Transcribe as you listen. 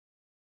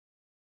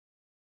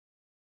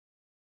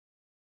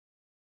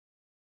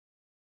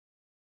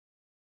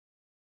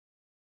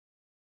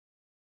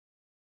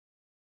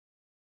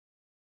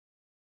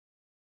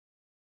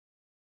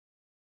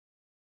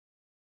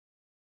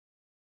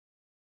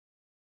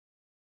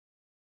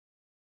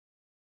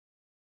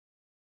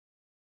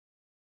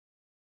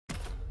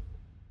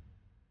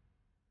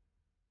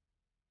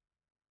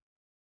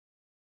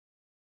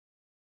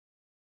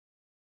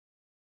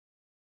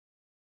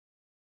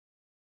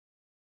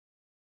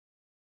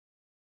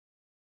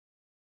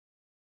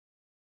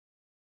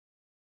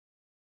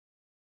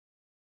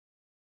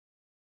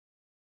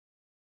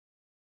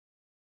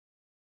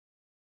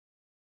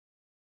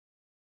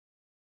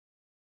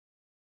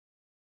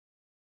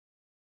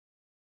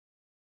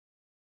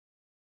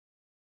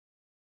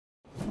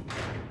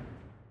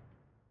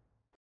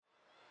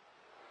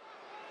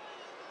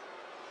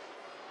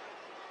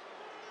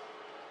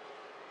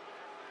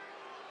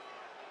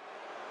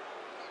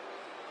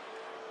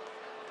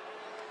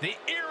The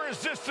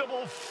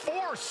irresistible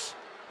force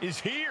is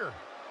here.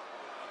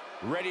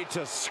 Ready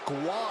to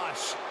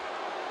squash.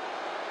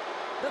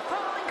 The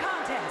following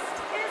contest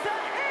is a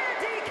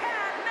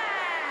handicap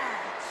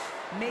match.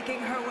 Making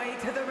her way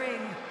to the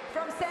ring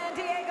from San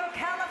Diego,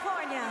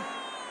 California,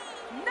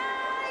 Nia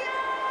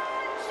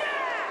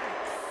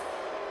Jax.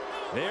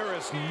 There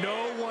is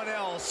no one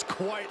else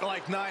quite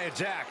like Nia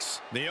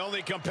Jax. The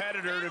only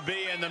competitor to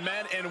be in the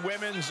men and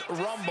women's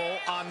Rumble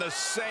on the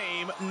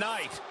same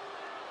night.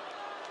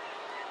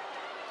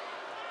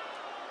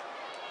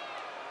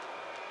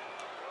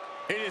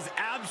 It is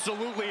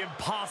absolutely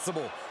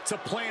impossible to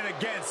plan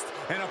against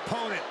an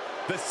opponent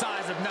the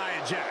size of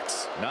Nia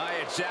Jax.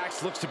 Nia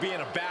Jax looks to be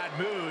in a bad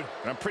mood,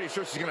 and I'm pretty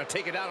sure she's going to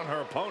take it out on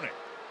her opponent.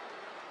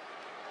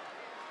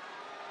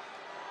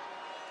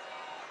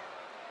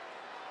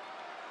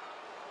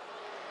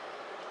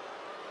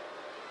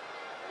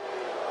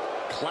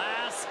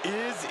 Class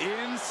is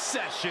in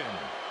session.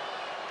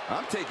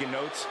 I'm taking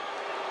notes.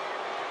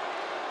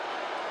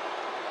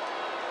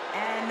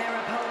 And their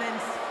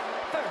opponents,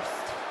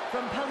 first,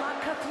 from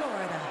Palatka,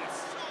 Florida,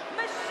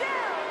 McCool.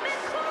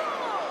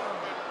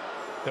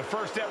 The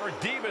first ever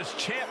Divas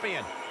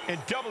champion in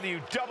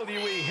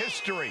WWE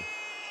history.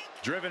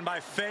 Driven by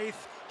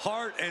faith,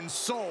 heart, and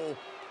soul,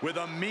 with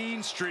a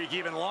mean streak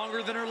even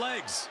longer than her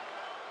legs.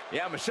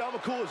 Yeah,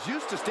 McCool is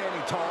used to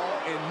standing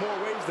tall in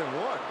more ways than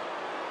one.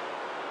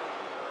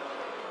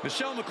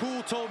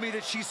 McCool told me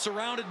that she's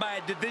surrounded by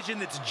a division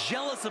that's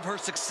jealous of her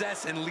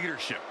success and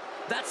leadership.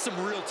 That's some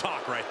real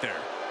talk right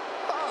there.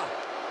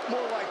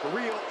 More like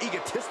real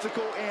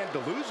egotistical and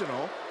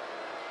delusional.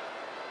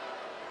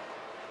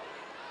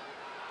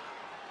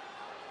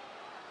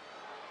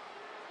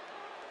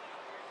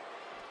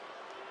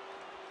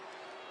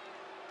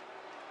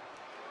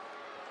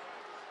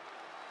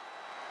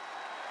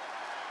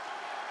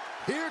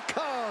 Here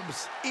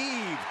comes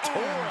Eve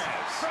Torres.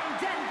 From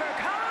Denver,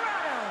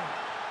 Colorado,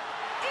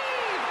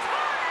 Eve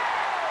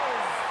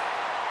Torres.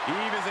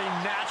 Eve is a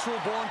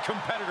natural-born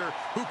competitor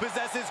who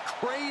possesses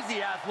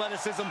crazy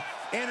athleticism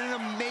and an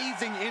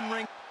amazing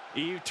in-ring.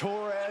 Eve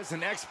Torres,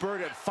 an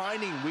expert at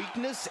finding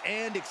weakness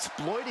and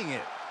exploiting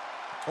it.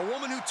 A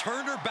woman who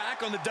turned her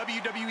back on the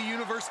WWE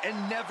Universe and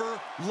never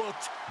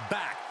looked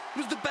back. It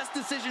was the best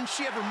decision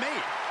she ever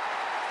made.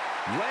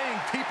 Laying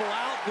people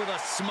out with a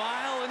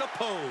smile and a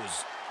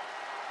pose.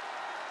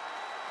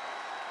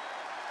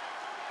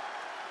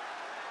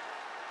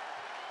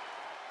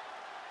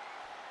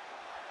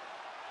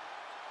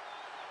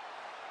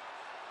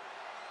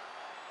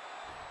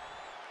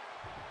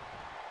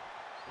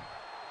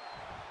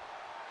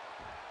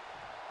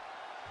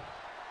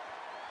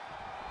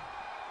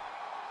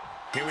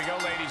 Here we go,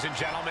 ladies and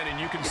gentlemen, and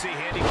you can see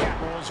handicap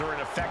rules are in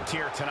effect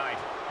here tonight.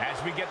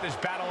 As we get this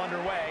battle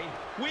underway,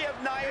 we have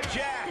Nia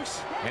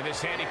Jax. And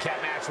this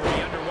handicap match will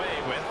be underway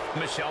with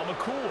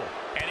McCool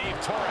and Eve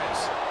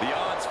Torres. The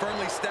odds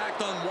firmly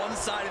stacked on one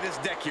side of this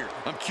deck here.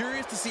 I'm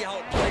curious to see how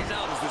it plays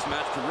out as this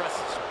match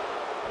progresses.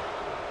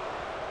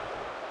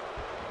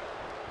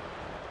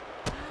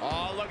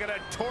 Oh, look at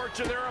a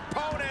torture their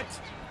opponent.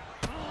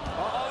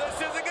 Oh, this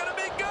isn't going to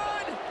be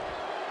good.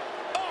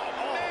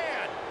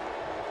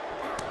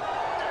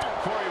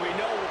 Corey, we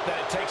know that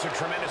it takes a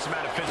tremendous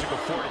amount of physical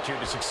fortitude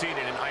to succeed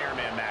in an Iron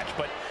Man match,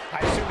 but I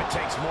assume it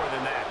takes more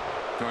than that.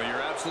 No,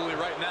 you're absolutely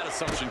right in that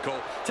assumption, Cole.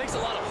 It takes a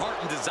lot of heart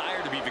and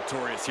desire to be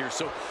victorious here,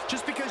 so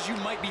just because you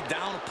might be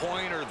down a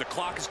point or the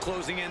clock is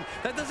closing in,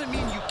 that doesn't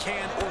mean you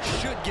can or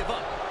should give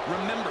up.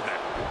 Remember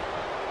that.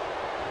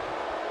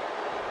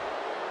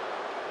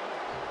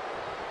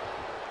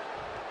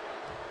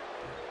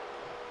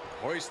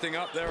 Hoisting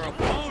up their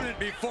opponent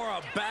before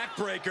a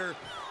backbreaker.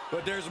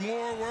 But there's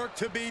more work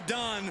to be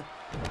done.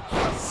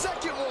 A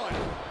second one.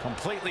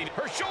 Completely.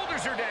 Her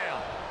shoulders are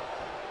down.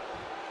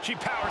 She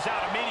powers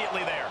out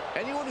immediately there.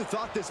 Anyone who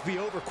thought this be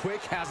over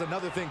quick has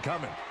another thing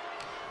coming.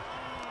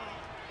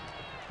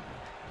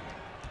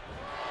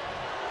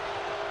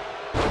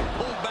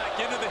 Pulled back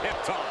into the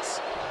hip toss.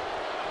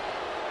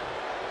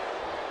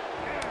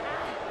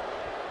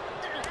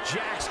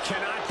 Jax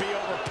cannot be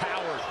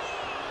overpowered.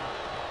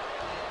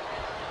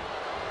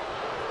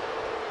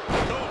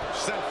 Oh,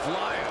 sent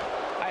flying.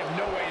 I have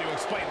no way to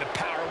explain the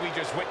power we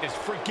just witnessed.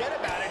 Forget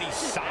about any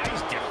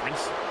size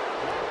difference.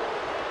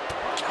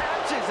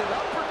 Catches an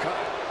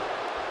uppercut.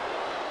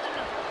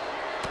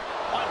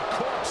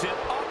 Uncorks it,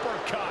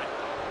 uppercut.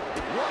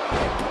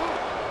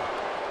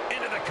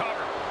 Into the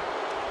cover.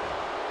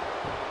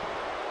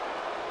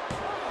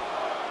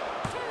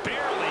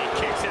 Barely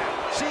kicks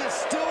out. She is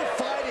still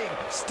fighting,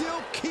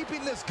 still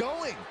keeping this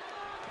going.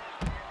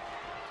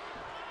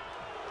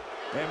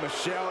 And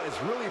Michelle is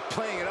really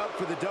playing it up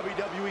for the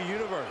WWE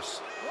Universe.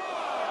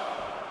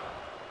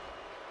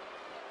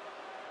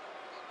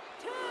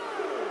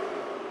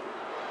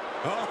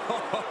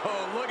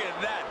 Oh, look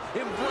at that.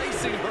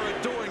 Embracing her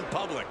adoring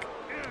public.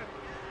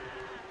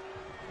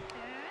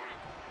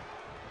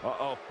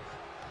 Uh-oh.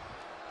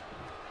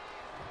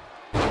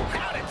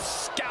 Out and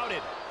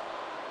scouted.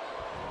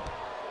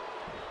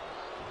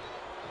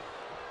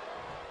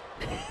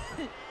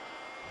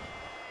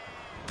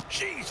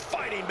 She's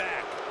fighting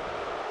back.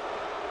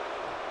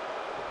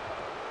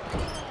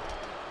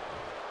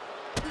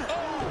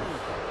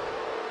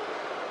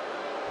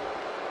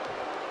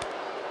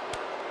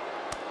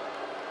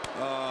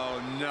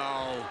 Oh,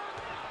 no.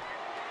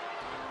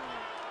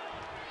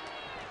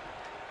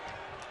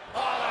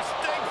 Oh, the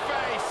stink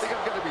face. I think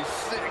I'm going to be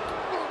sick.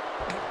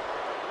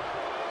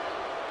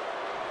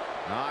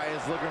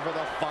 Nia's looking for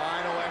the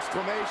final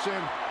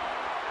exclamation.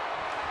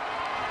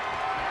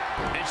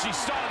 And she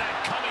saw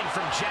that coming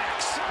from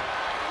Jax.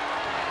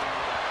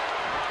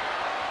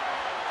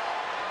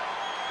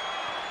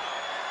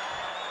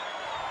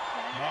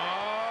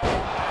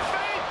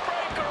 Faith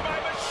breaker by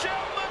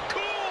Michelle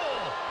McCool.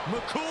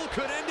 McCool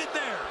could end it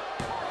there.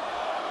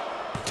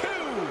 2.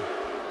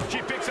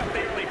 She picks up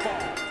the early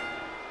fall.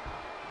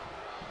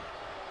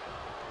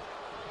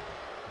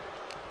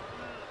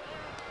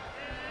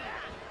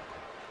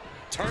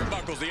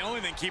 Turnbuckle's the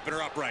only thing keeping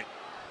her upright.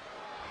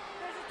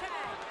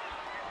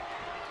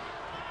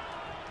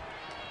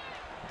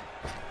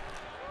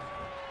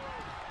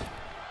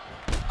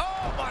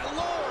 Oh, my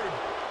Lord!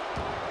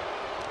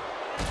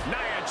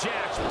 Nia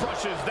Jax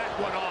brushes that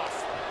one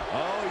off.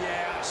 Oh,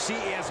 yeah. She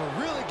is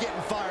really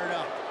getting fired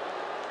up.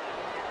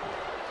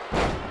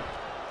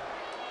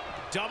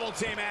 Double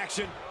team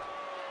action.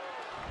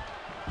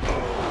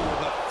 Oh,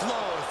 the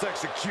flawless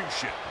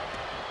execution.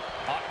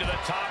 Up to the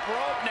top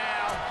rope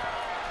now.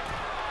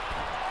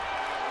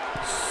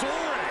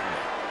 Soaring.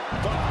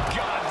 Oh,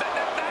 God,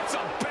 that's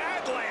a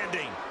bad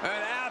landing.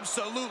 An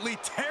absolutely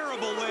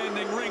terrible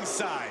landing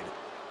ringside.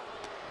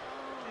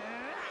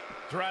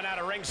 Thrown out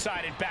of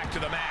ringside and back to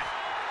the mat.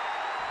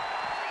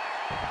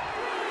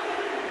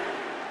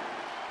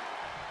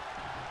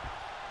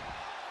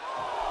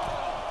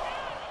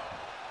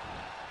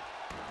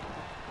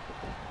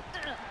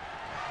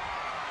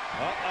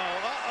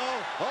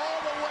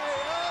 All the way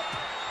up.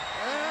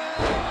 And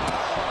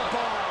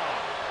bomb.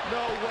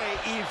 No way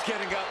Eve's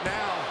getting up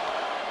now.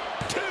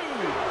 2.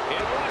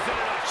 It wasn't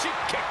enough. She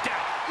kicked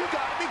out. You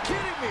gotta be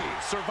kidding me.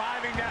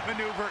 Surviving that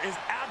maneuver is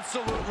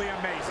absolutely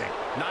amazing.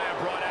 Nia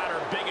brought out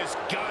her biggest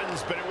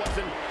guns, but it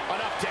wasn't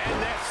enough to end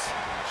this.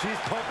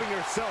 She's pumping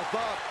herself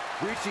up,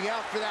 reaching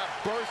out for that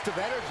burst of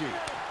energy.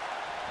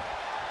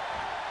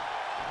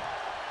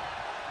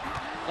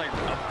 Like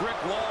a brick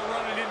wall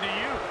running into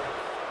you.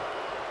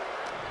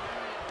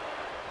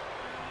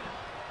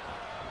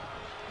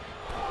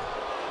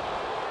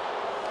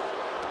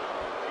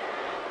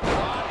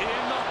 Not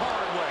in the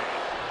hard way.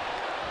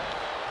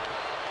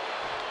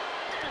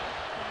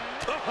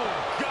 Oh,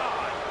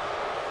 God.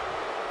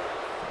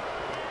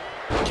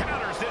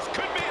 Counters. This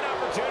could be an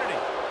opportunity.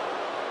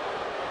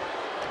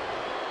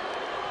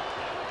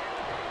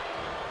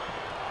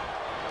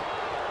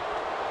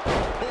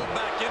 Pulled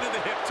back into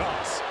the hip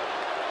toss.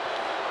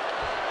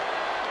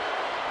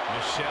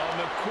 Michelle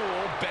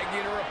McCool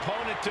begging her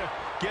opponent to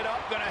get up,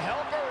 gonna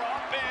help her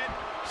up and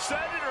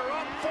setting her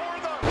up for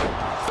the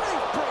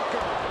Faith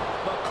breaker.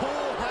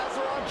 McCool has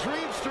her on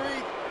Dream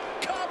Street.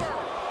 cover.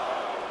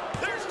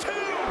 There's 2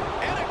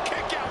 and a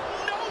kick out.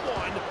 No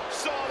one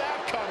saw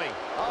that coming.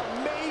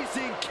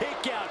 Amazing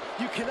kick out.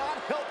 You cannot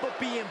help but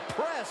be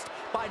impressed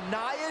by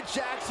Nia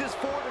Jax's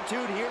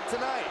fortitude here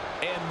tonight.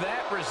 And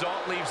that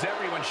result leaves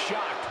everyone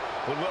shocked.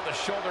 But will the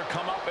shoulder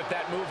come up if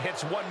that move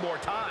hits one more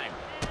time?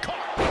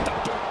 Caught with the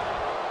door.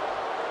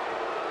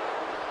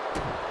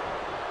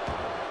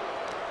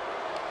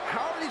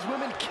 How are these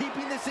women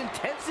keeping this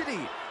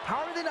intensity?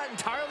 How are they not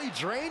entirely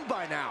drained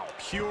by now?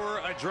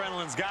 Pure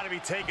adrenaline's got to be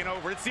taken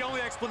over. It's the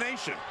only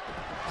explanation.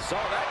 Saw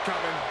that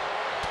coming.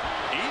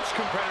 Each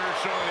competitor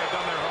showing they've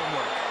done their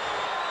homework.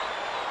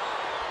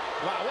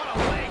 Wow, what a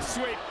leg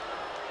sweep.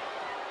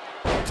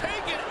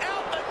 Taking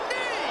out the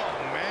knee.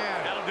 Oh,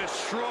 man. That'll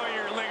destroy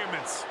your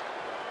ligaments.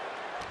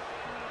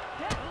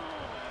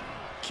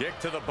 Kick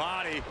to the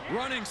body.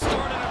 Running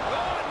start and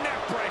a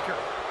neck breaker.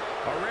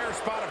 A rare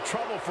spot of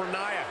trouble for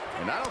Nia.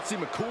 And I don't see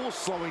McCool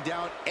slowing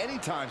down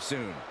anytime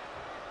soon.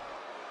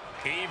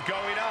 Eve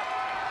going up.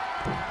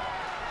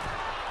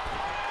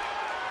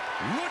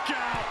 Look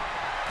out!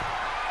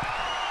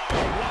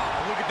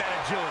 Wow, look at that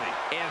agility.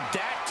 And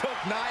that took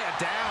Nia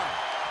down.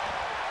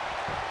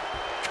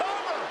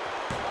 Cover!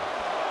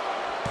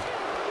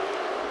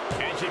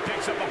 And she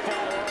picks up a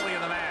fall early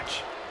in the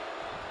match.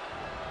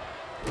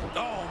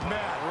 Oh,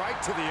 man,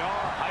 right to the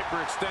arm.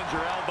 Hyperextend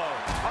your elbow.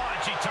 Oh,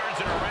 and she turns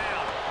it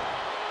around.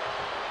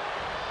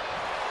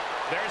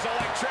 There's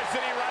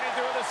electricity running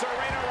through this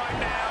arena right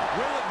now.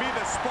 Will it be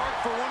the spark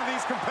for one of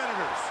these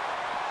competitors?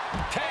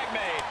 Tag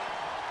made.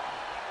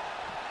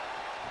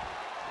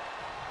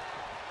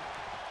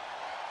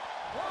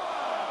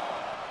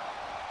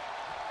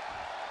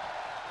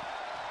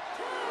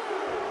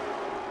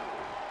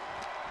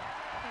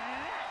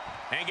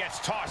 And gets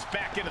tossed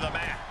back into the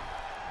mat.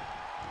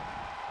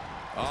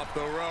 Off the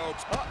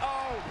ropes.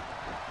 Uh-oh.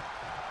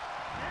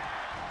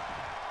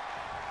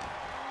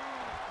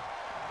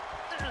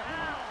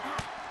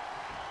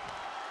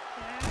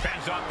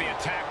 Fends off the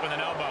attack with an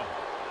elbow.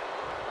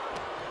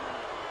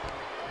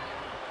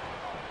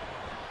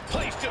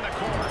 Placed in the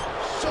corner.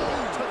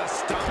 Shoulder to the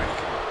stomach.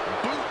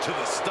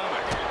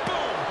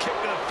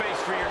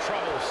 for your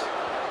troubles.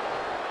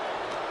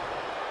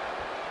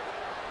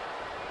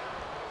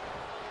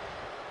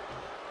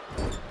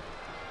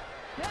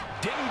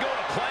 Didn't go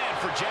to plan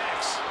for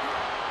Jax.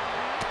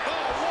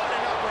 Oh, what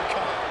an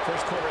uppercut.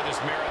 First quarter of this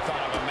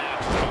marathon of a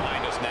match is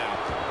behind us now.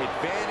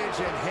 Advantage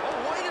and hit.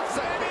 Oh, wait a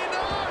second.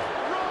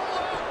 Roll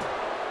up.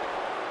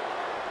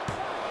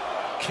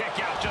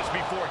 Kick out just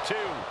before 2.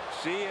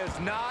 She is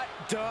not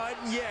done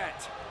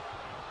yet.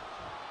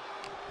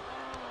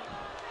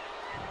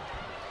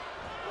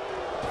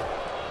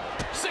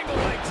 Single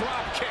leg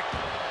drop kick.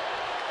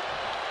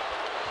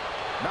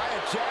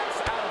 Nia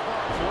Jax out of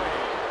harm's way.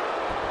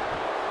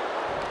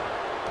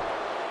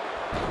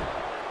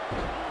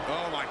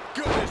 Oh my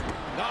goodness.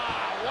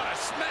 Ah, what a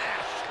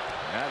smash.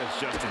 That is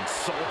just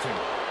insulting.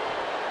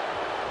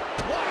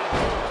 What a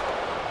move.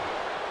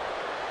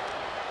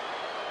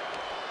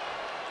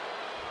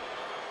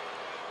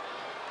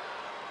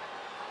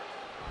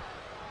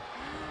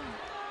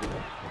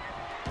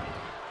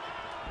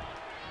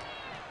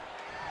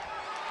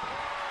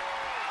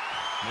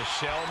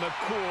 Michelle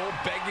McCool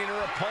begging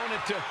her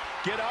opponent to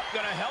get up,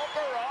 gonna help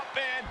her up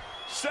and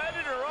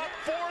setting her up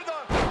for the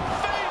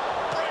fate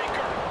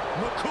breaker.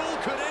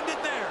 McCool could end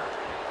it there.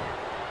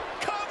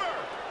 Cover.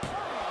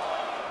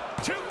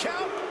 2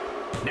 count.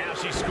 Now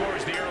she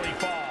scores the early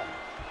fall.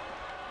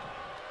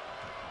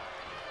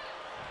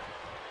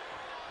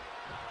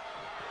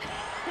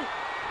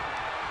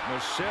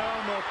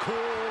 Michelle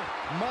McCool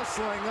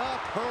muscling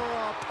up her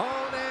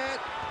opponent,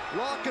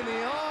 locking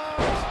the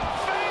arms.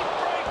 Fate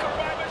breaker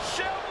by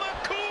Michelle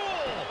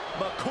McCool.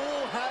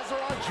 McCool has her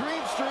on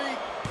Dream Street.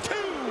 2.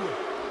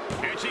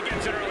 And she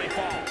gets an early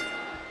fall.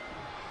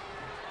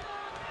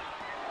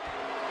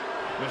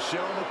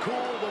 Michelle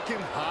McCool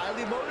looking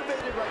highly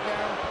motivated right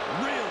now.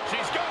 Real.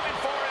 She's going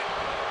for it.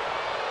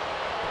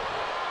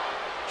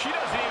 She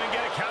doesn't even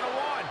get a count of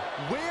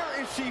 1. Where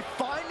is she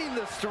finding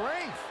the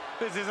strength?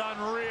 This is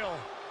unreal.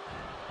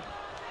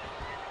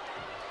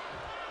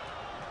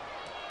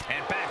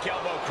 And back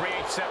elbow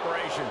creates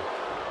separation.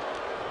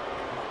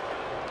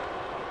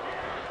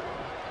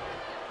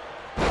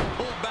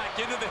 Pulled back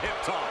into the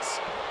hip toss.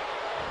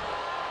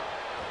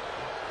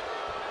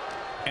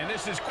 And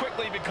this has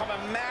quickly become a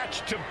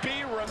match to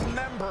be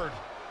remembered.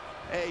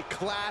 A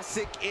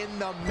classic in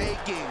the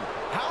making.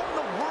 How in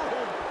the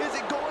world is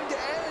it going to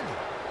end?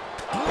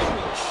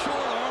 Brutal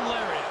short arm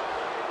lariat.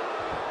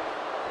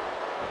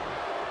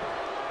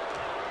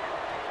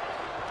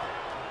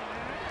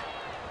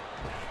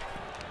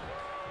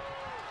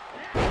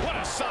 What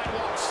a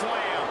sidewalk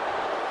slam.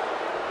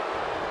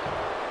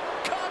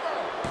 Cover.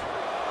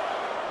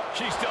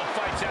 She still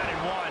fights out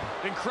in 1.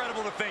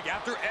 Incredible to think,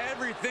 after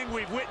everything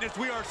we've witnessed,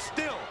 we are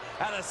still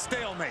at a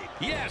stalemate.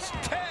 Yes,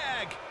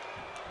 tag.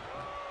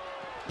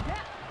 Oh,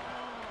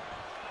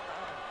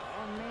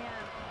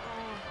 man.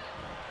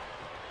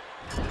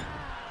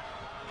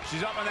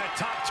 She's up on that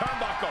top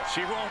turnbuckle.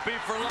 She won't be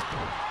for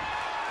long.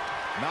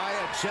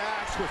 Nia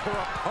Jax with her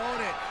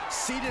opponent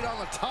seated on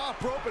the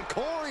top rope, and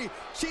Corey,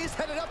 she's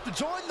headed up to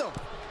join them.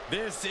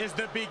 This is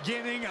the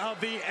beginning of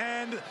the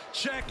end.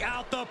 Check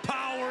out the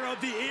power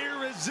of the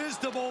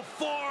irresistible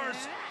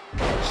force.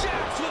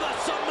 Jax with a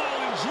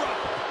Samoan drop.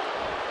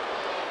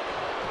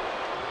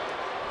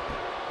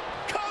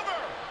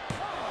 Cover.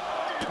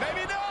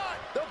 Maybe not.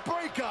 The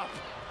breakup.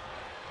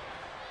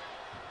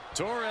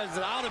 Torres is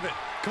out of it,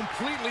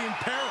 completely in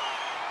peril.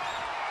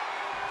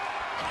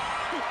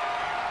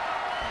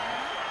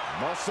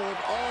 Muscled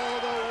all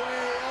the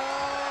way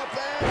up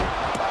and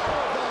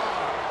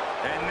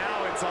powerbomb. And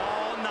now it's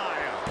all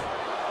Nia.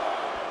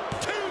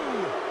 2.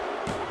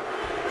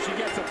 She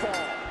gets a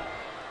fall.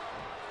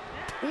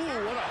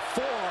 Ooh, what a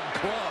forearm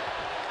club.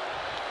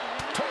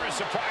 Torres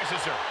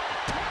surprises her.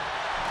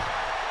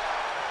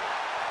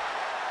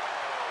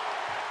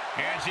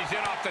 And she's in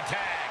off the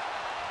tag.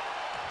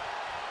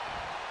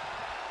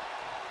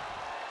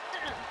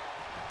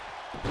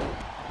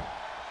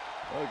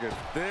 Look at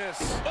this.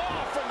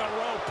 Oh, from the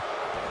rope.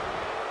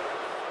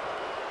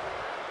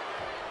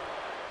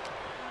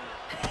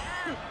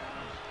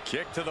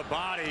 Kick to the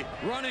body.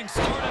 Running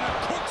start and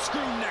a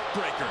corkscrew neck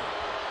breaker.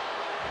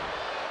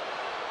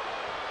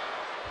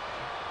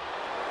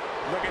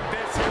 Look at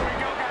this. Here we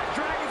go, guys.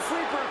 Dragon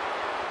Sleeper.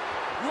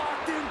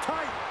 Locked in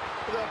tight.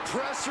 The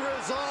pressure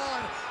is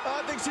on.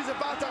 I think she's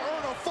about to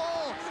earn a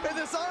fall in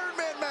this Iron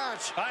Man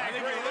match. I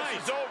agree.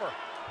 This is over.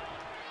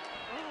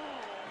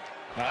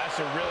 Now, that's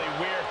a really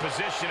weird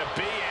position to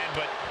be in,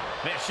 but,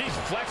 man, she's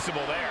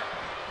flexible there.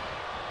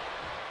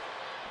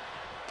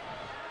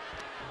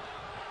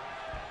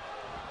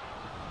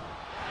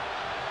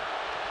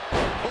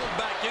 Pulled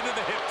back into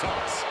the hip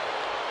toss.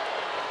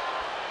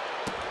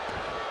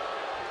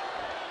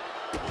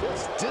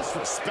 That's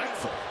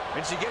disrespectful.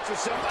 And she gets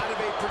herself out of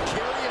a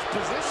precarious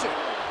position.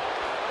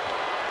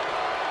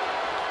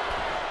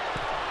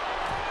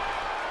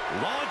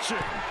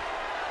 Launching.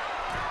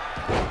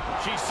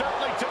 She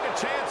certainly took a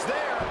chance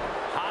there.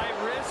 High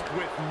risk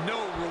with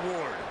no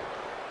reward.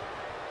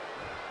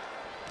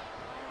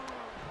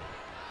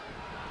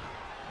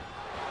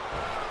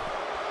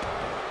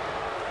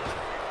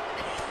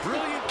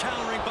 Brilliant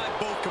countering by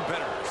both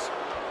competitors.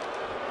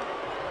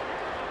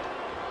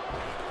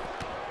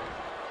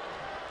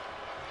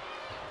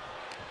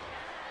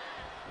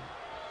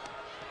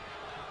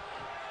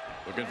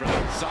 Looking for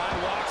the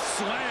sidewalk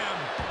slam.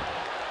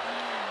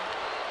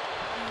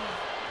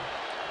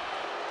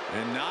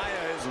 And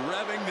Nia is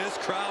revving this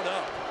crowd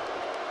up.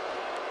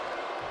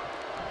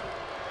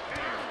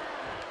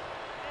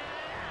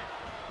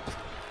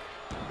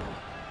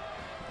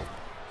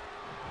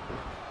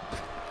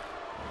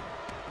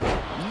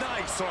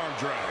 Nice arm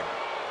drag.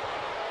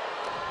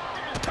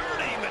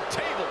 Turning the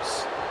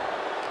tables.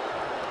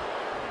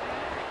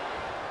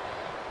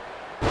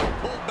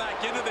 Pulled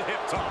back into the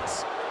hip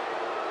toss.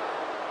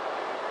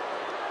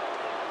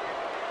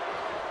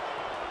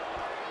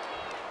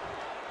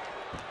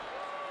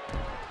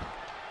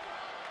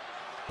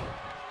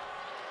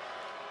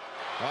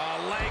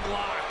 Leg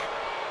lock.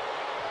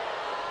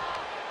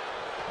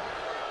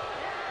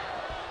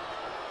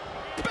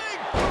 Big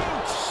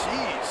boot.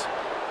 Jeez.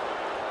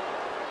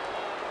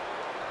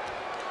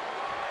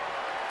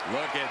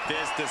 Look at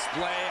this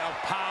display of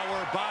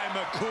power by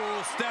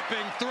McCool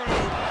stepping through.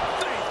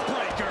 Face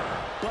breaker.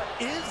 But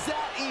is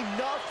that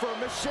enough for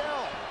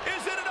Michelle?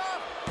 Is it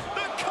enough?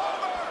 The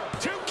cover.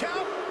 2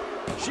 count.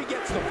 She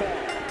gets the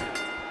fall.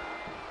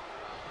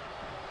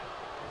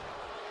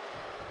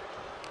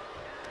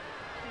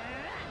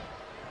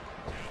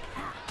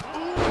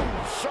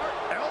 Sharp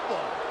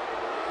elbow.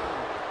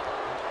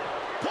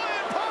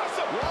 Playing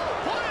possum. Whoa.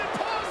 Playing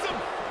possum.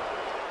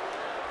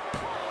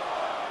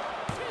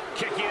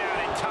 Kicking out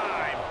in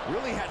time.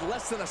 Really had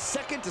less than a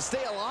second to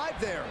stay alive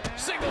there.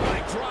 Single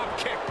leg drop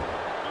kick.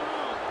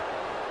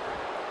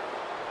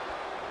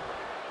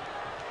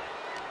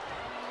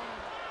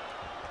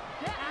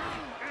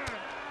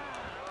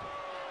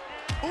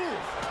 Ooh,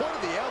 point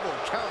of the elbow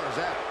counters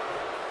that.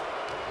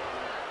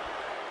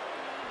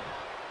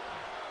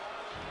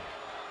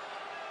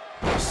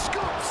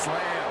 Scoop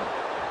slam.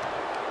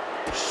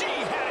 She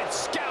had it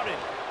scouted.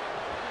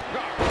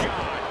 Oh,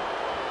 God.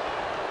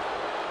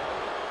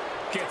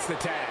 Gets the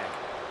tag.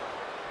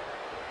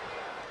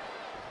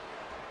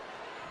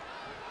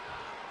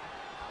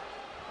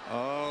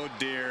 Oh,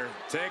 dear.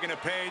 Taking a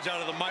page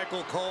out of the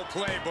Michael Cole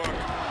playbook.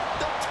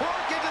 The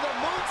twerk into the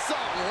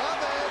moonsault.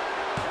 Love it.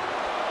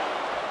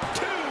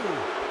 2.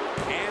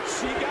 And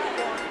she got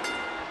one.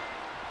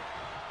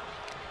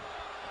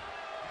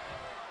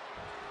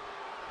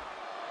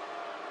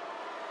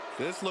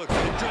 This looks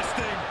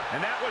interesting.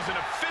 And that was an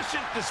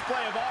efficient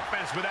display of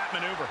offense with that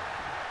maneuver.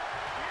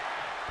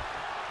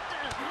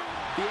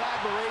 The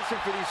admiration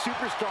for these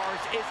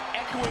superstars is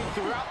echoing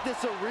throughout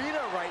this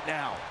arena right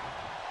now.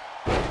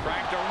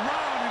 Cranked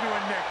around into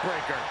a neck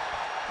breaker.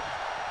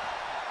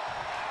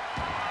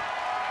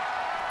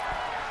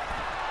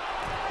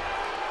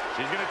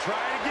 She's going to try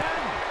it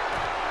again.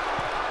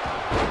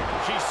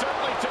 She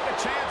certainly took a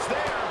chance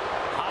there.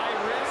 High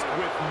risk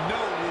with no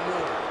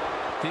reward.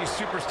 These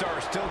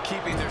superstars still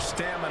keeping their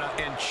stamina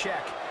in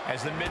check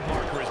as the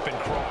mid-marker has been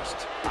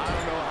crossed. I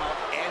don't know how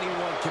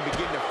anyone can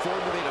begin to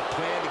formulate a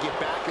plan to get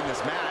back in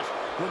this match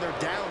when they're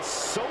down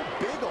so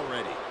big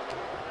already.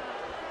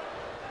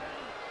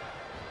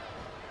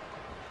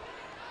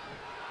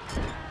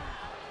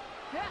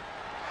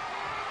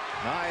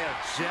 Nia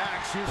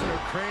Jax using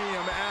her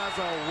cranium as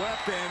a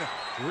weapon,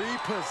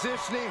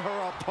 repositioning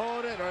her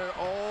opponent. And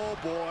oh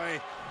boy,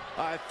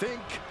 I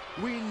think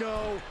we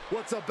know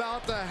what's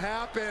about to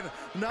happen.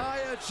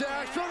 Nia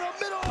Jax from the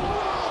middle rope,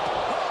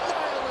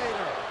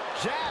 annihilator.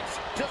 Jax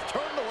just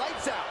turned the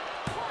lights out.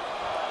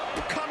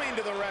 Coming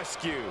to the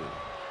rescue.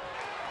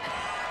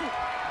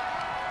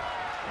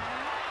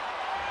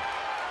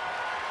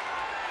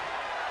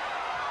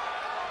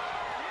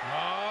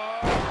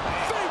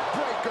 Fake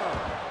breaker.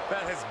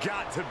 That has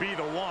got to be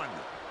the one.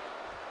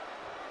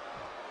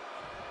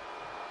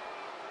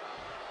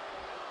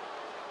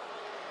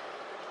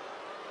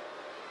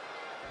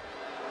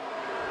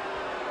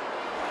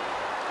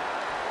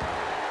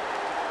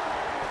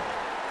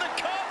 The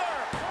cover!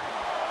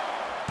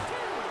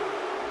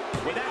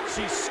 With that,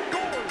 she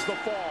scores the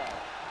fall.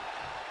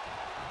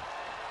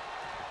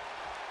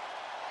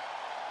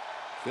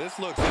 This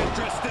looks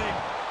interesting.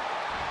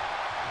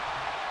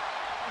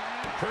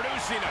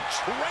 Producing a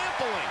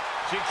trampling.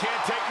 She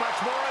can't take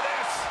much more of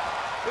this.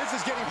 This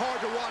is getting hard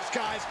to watch,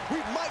 guys. We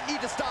might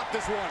need to stop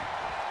this one.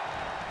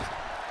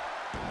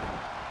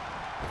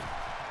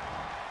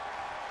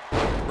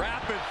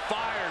 Rapid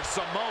fire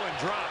Samoan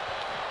drop.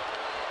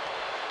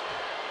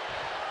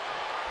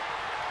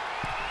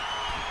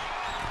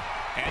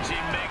 And she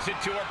makes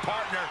it to her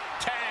partner.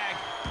 Tag.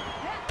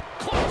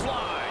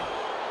 Clothesline.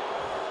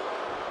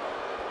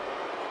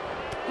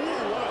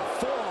 Ooh, what a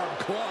forearm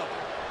club.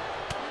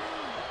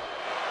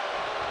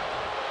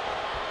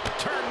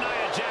 Turn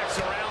Nia Jax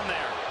around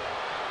there.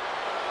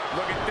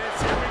 Look at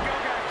this. Here we go,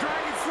 guys.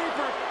 Dragon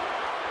Sleeper.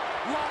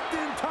 Locked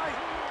in tight.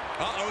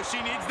 Uh-oh,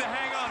 she needs to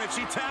hang on. If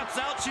she taps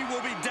out, she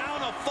will be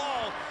down a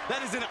fall.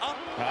 That is an up.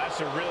 That's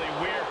a really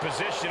weird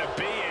position to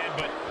be in,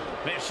 but,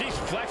 man, she's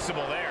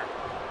flexible there.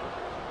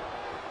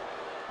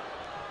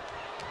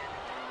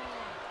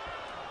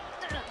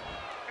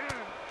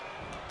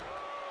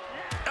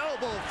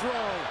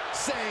 throne,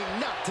 saying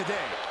not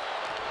today.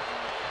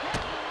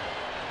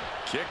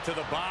 Kick to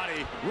the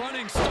body.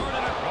 Running start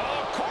and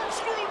a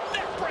corkscrew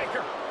neck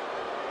breaker.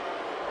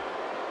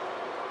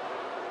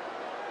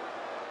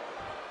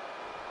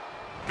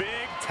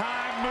 big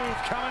time move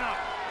coming up.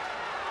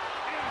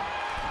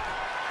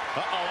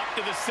 Uh-oh, up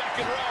to the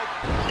second rope.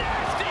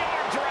 Nasty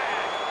arm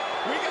drag.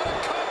 We got a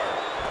cover.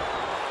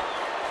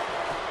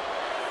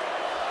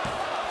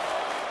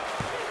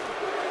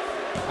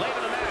 Late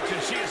in the match,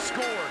 and she has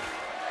scored.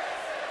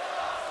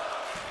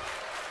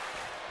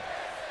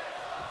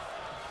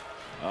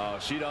 Oh,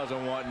 she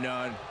doesn't want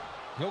none.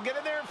 He'll get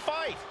in there and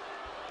fight.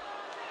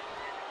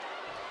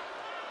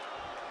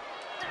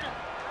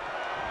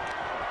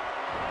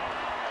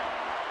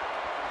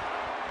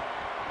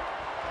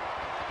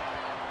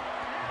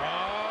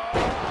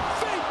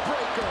 Fake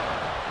breaker.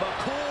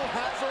 McCool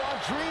has her on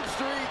Dream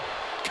Street.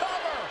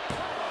 Cover.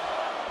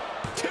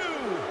 2.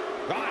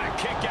 Ah,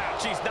 kick out.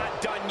 She's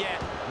not done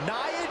yet.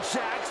 Nia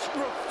Jax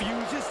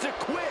refuses to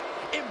quit.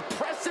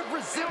 Impressive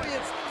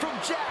resilience from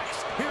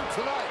Jax here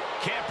tonight.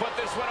 Can't put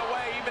this one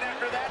away even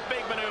after that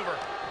big maneuver.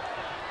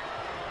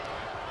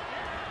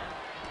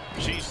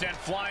 She's sent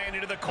flying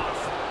into the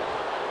coffin.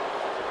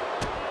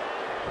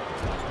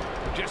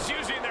 Just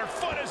using their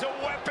foot as a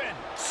weapon.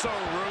 So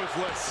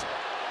ruthless.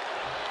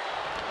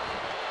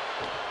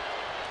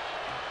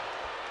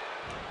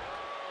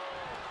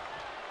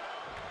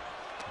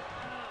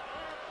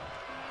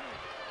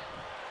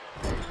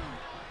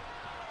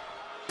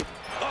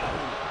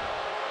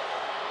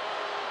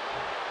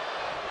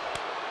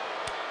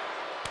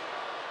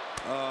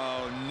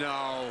 Oh,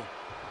 no.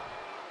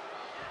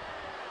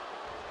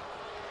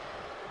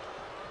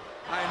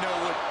 I know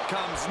what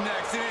comes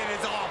next, and it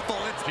is awful.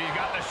 She's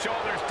got the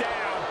shoulders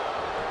down.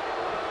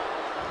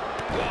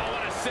 Oh,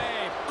 what a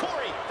save.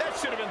 Corey, that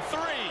should have been 3.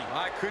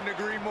 I couldn't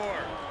agree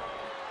more.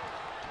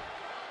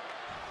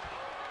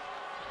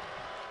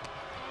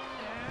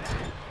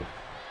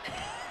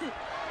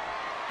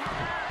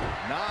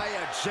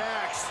 Nia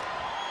Jax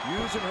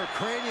using her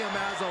cranium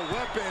as a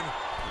weapon,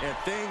 and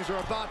things are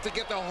about to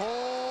get a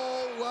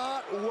whole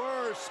lot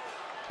worse.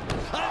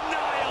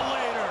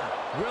 Annihilator!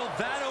 Will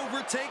that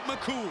overtake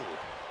McCool?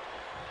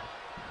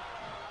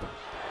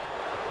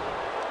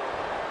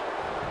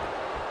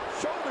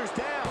 Shoulders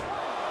down.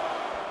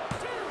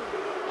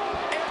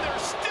 And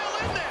they're still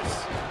in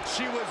this.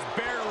 She was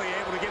barely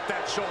able to get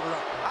that shoulder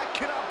up. I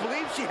cannot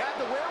believe she had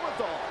the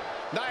wherewithal.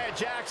 Nia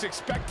Jax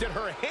expected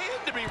her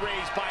hand to be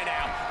raised by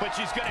now, but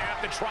she's going to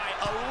have to try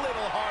a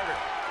little harder.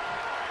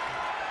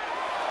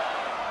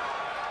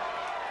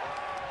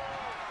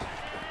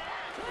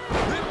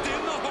 Ripped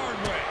in the hard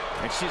way.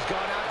 And she's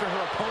gone after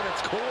her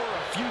opponent's core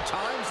a few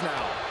times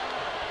now.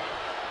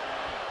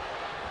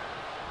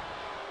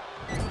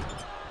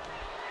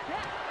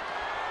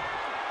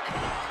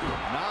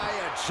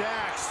 Nia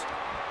Jax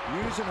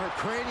using her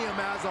cranium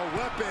as a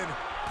weapon,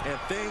 and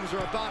things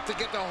are about to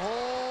get a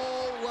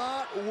whole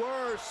lot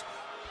worse.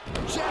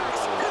 Jax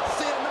hits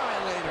the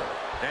Annihilator.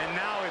 And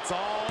now it's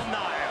all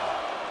Nia.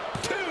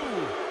 2.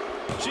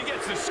 She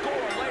gets the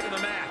score late in the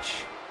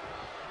match.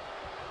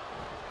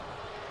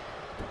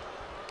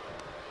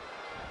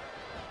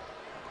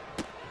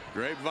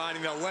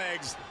 Grapevining the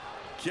legs.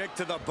 Kick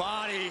to the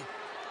body.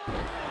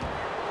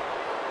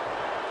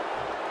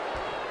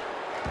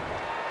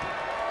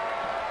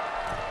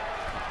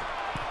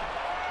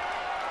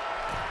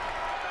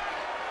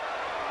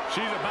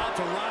 She's about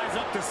to rise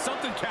up to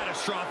something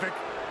catastrophic.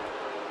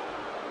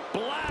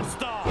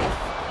 Blast off.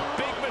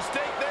 Big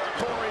mistake there,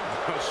 Corey.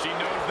 Well, she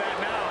knows that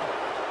now.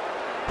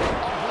 A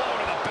blow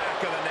to the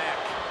back of the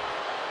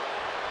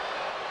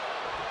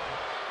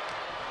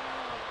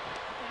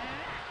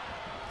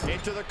neck.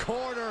 Into the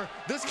corner.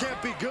 This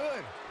can't be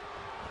good.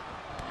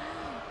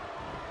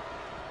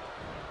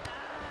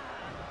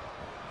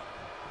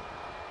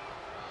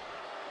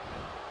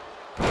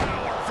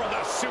 Power from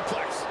the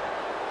suplex.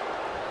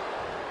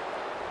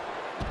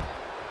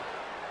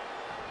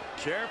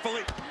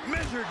 Carefully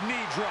measured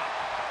knee drop.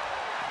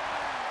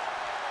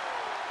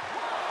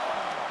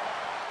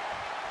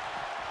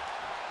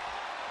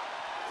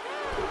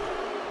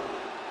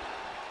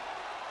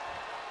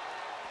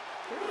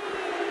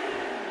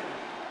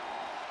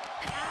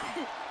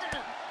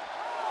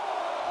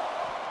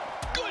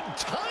 Good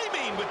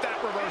timing with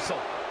that reversal.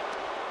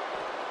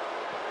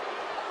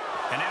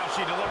 And now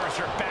she delivers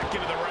her back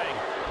into the ring.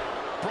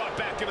 Brought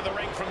back into the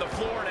ring from the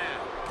floor now.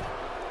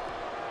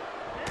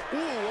 Ooh,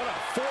 what a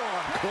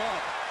forearm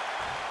club.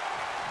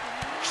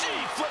 She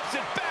flips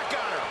it back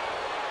on her.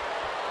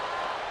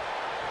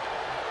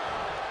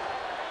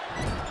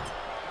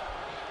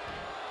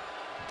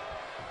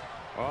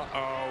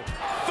 Uh-oh.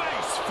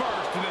 Face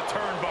first in the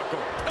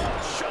turnbuckle. Oh,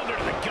 shoulder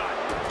to the gut.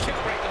 Kick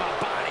right to the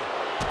body.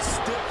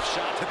 Stiff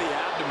shot to the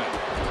abdomen.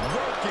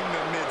 Working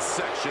the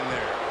midsection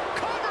there.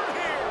 Cover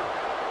here.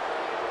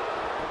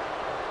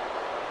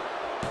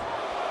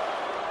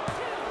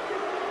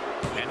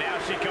 And now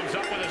she comes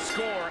up with a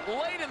score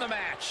late in the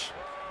match.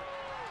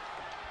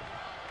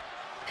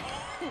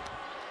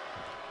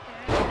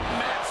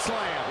 Mat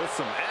slam with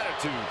some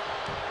attitude.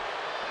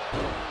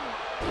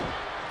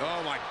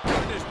 Oh my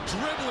goodness,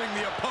 dribbling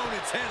the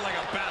opponent's head like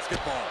a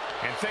basketball.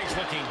 And things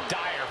looking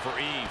dire for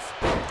Eve.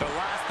 The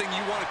last thing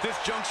you want at this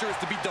juncture is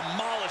to be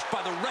demolished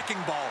by the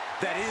wrecking ball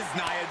that is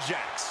Nia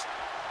Jax.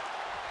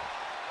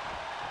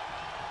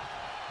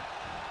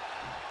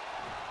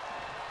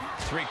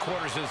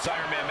 Three-quarters of this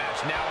Iron Man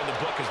match now in the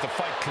book as the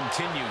fight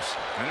continues.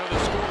 I know the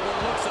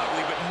scoreboard looks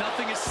ugly, but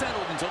nothing is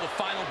settled until the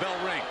final bell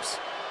rings.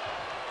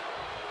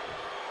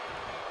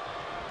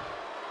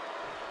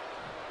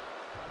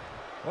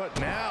 What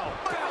now?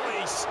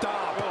 Belly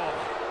stop. Oh.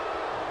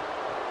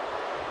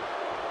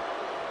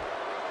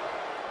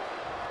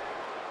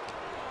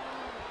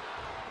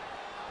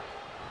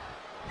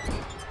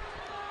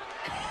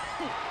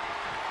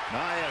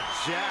 Nia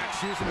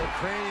Jax using the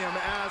cranium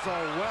as a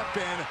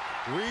weapon,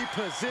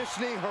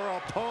 repositioning her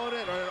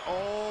opponent, and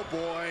oh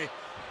boy,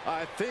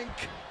 I think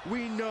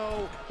we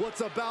know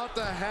what's about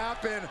to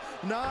happen.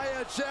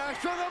 Nia Jax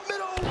from the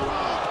middle rope,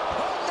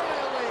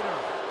 annihilator.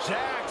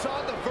 Jax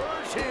on the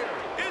verge here.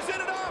 Is it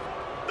enough?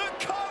 The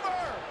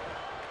cover!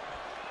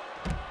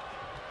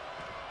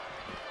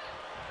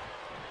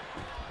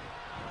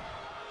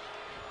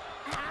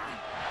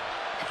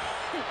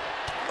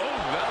 Oh,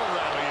 that'll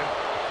rattle you.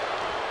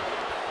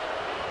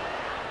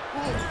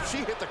 Ooh, she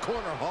hit the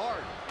corner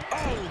hard.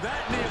 Oh,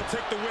 that knee will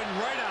take the wind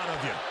right out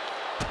of you.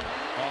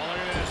 Oh, look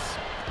at this.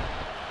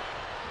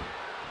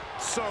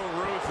 So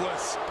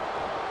ruthless.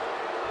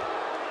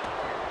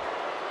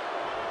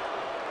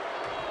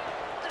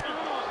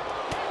 Boom!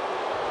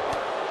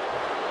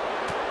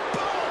 A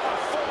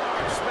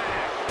forearm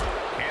smack.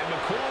 And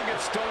McCool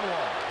gets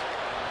stonewalled.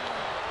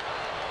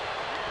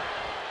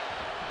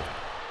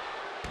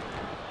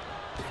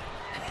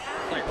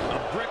 Like a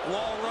brick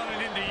wall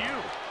running into you.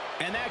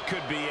 And that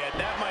could be it.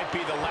 That might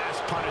be the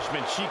last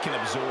punishment she can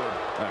absorb.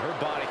 Her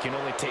body can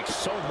only take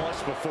so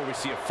much before we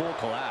see a full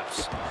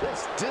collapse.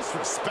 That's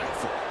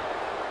disrespectful.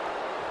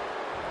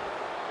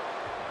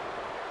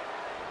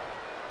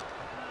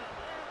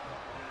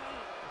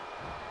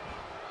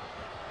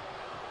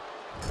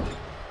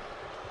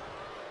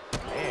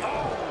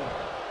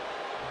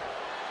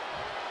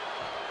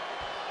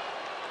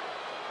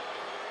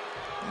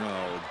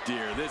 Oh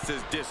dear, this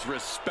is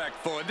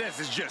disrespectful, and this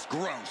is just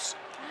gross.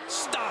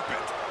 Stop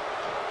it.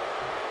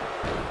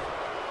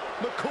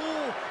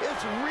 McCool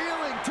is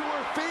reeling to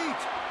her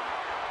feet.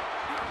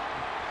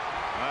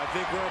 I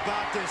think we're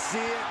about to see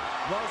it.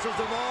 Muscles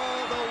them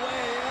all the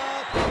way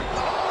up,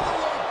 all the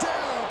way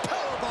down.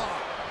 Powerbomb.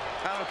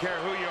 I don't care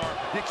who you are,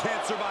 you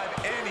can't survive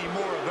any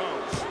more of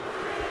those.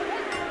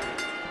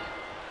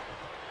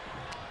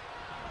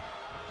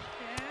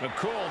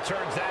 McCool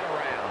turns that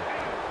around.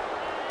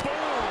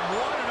 Boom,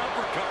 what an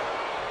uppercut.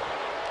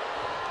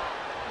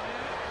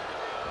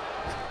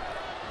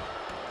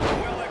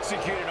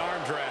 Well-executed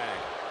arm drag.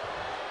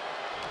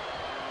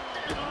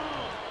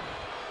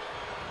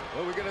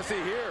 What are we going to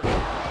see here?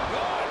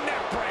 Oh,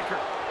 neck breaker.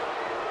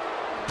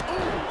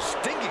 Ooh,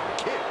 stinging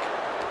kick.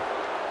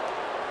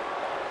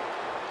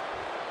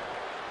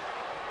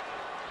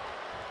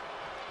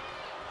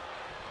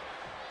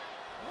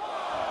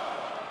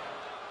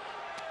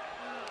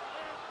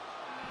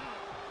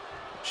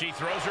 She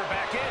throws her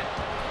back in.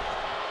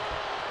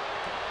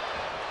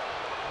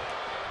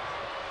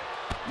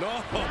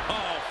 No,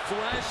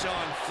 flesh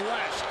on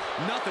flesh.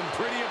 Nothing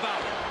pretty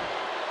about it.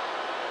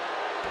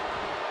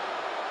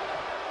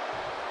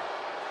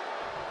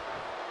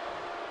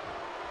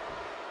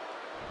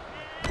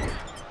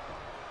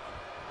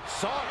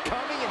 Saw it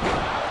coming and got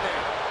out of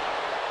there.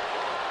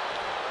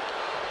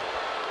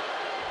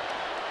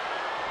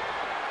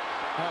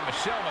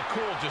 Michelle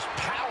McCool just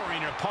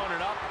powering her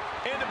opponent up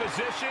into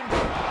position, into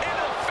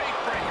the fake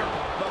breaker.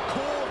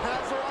 McCool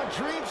has her on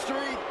Dream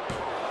Street.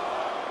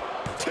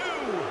 2.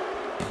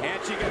 And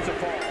she gets a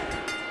fall.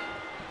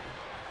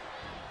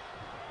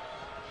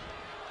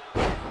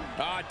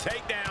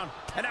 Takedown,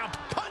 and now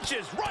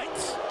punches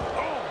rights.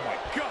 Oh my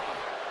God.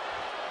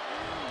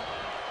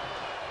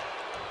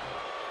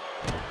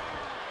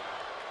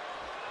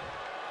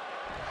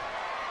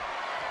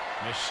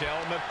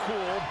 Michelle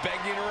McCool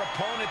begging her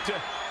opponent to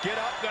get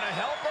up, gonna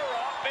help her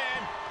up,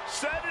 and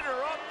setting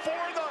her up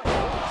for the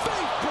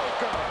Face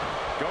breaker.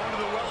 Going to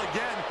the well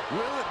again.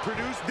 Will it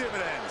produce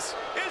dividends?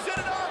 Is it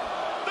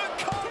enough? The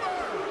cover!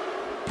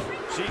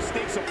 She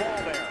sneaks a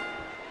fall there.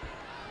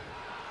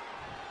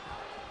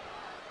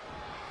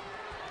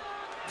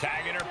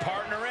 Tagging her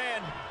partner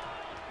in.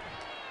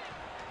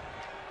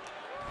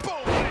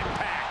 Boom,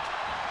 impact.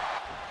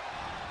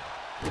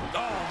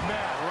 Oh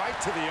man, right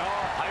to the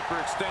arm.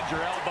 Hyperextend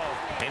your elbow.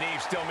 And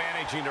Eve still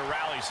managing to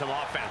rally some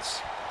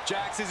offense.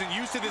 Jax isn't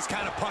used to this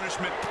kind of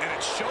punishment, and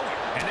it's showing.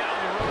 And now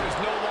the road is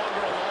no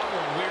longer a long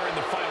one. We're in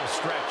the final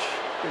stretch.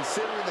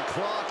 Considering the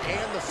clock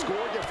and the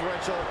score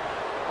differential,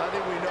 I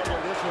think we know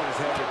where this one is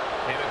headed.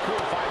 And McCool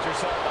finds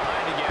herself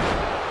behind again.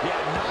 Yeah,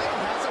 Nia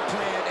has a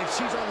plan, and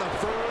she's on the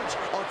verge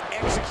of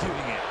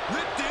executing it.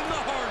 Ripped in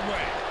the hard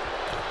way.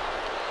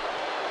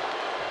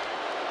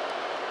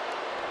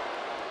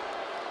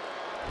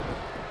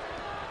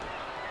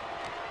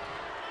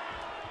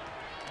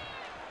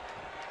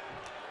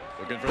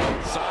 Looking for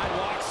the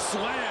sidewalk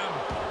slam.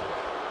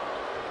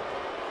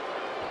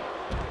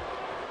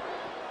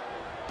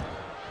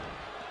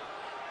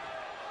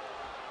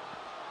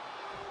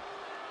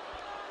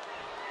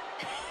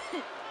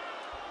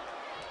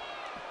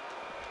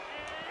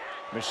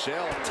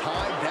 Michelle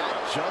timed that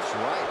just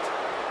right.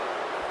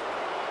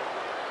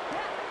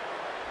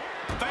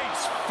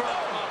 Face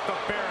first off the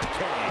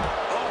barricade.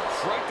 Oh,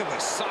 right to the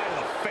side of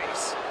the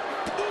face.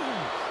 Ooh.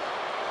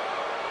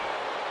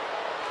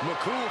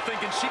 McCool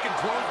thinking she can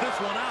close this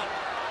one out.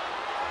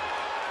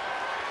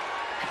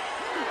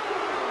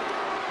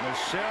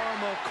 Michelle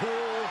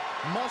McCool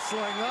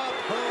muscling up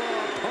her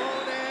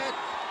opponent.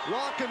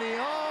 Locking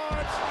the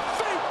arms.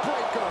 Fake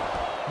breaker.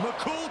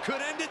 McCool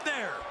could end it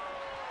there.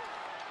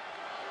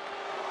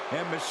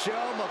 And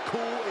Michelle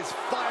McCool is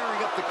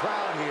firing up the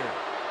crowd here.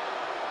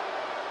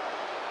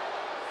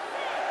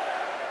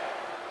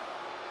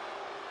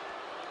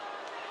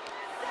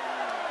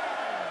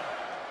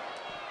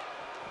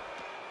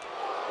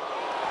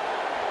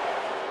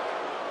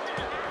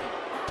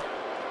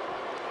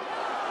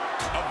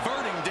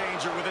 Averting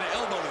danger with an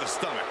elbow to the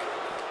stomach.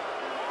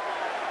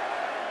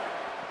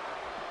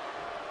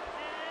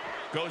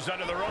 Goes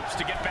under the ropes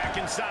to get back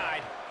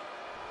inside.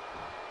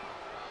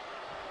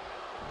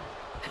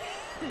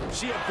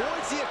 She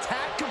avoids the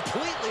attack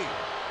completely.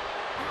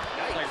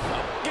 Yikes.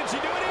 Can she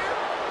do it here?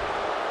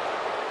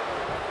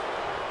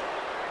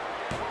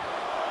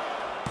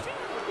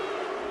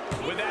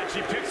 With that,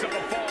 she picks up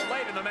a fall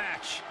late in the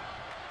match.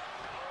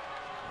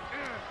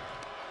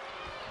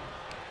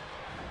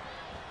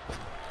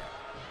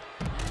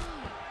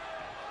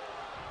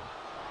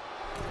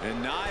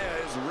 And Nia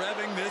is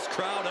revving this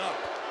crowd up.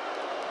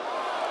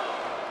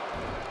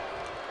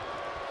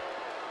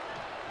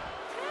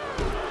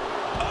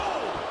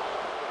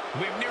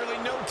 We have nearly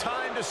no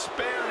time to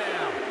spare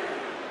now.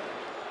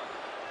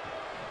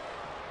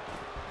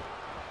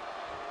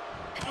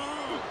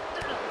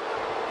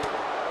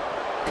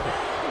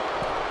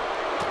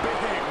 Big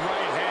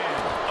right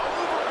hand.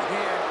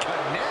 Overhand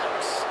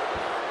connects.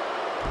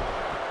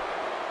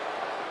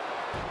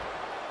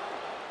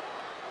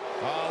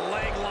 A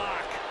leg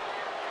lock.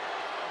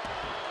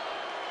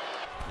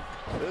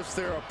 Lifts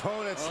their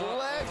opponent's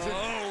legs.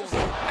 Alley-oop.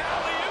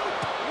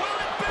 Will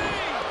it be?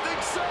 I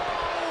think so.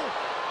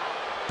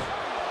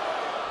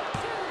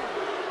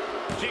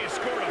 She has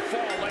scored a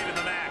fall late in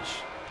the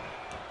match.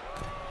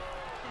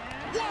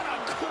 What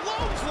a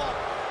clothesline!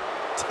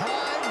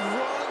 Time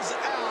runs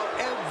out,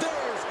 and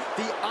there's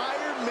the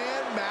Iron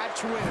Man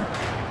match winner.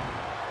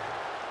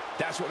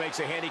 That's what makes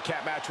a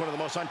handicap match one of the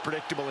most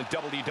unpredictable in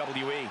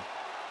WWE.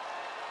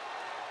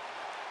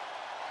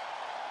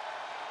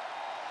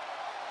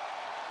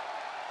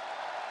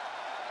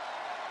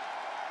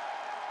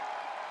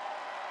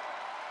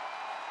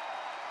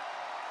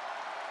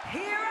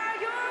 Here are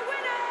your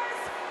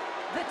winners,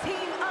 the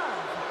team of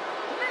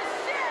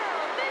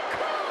Michelle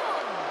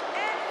McCool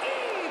and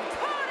Eve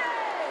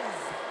Torres.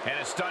 And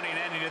a stunning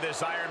ending to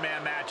this Iron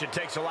Man match. It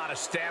takes a lot of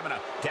stamina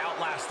to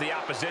outlast the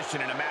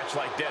opposition in a match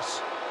like this.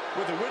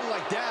 With a win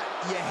like that,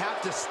 you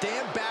have to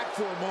stand back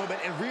for a moment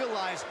and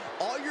realize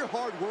all your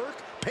hard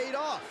work paid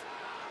off.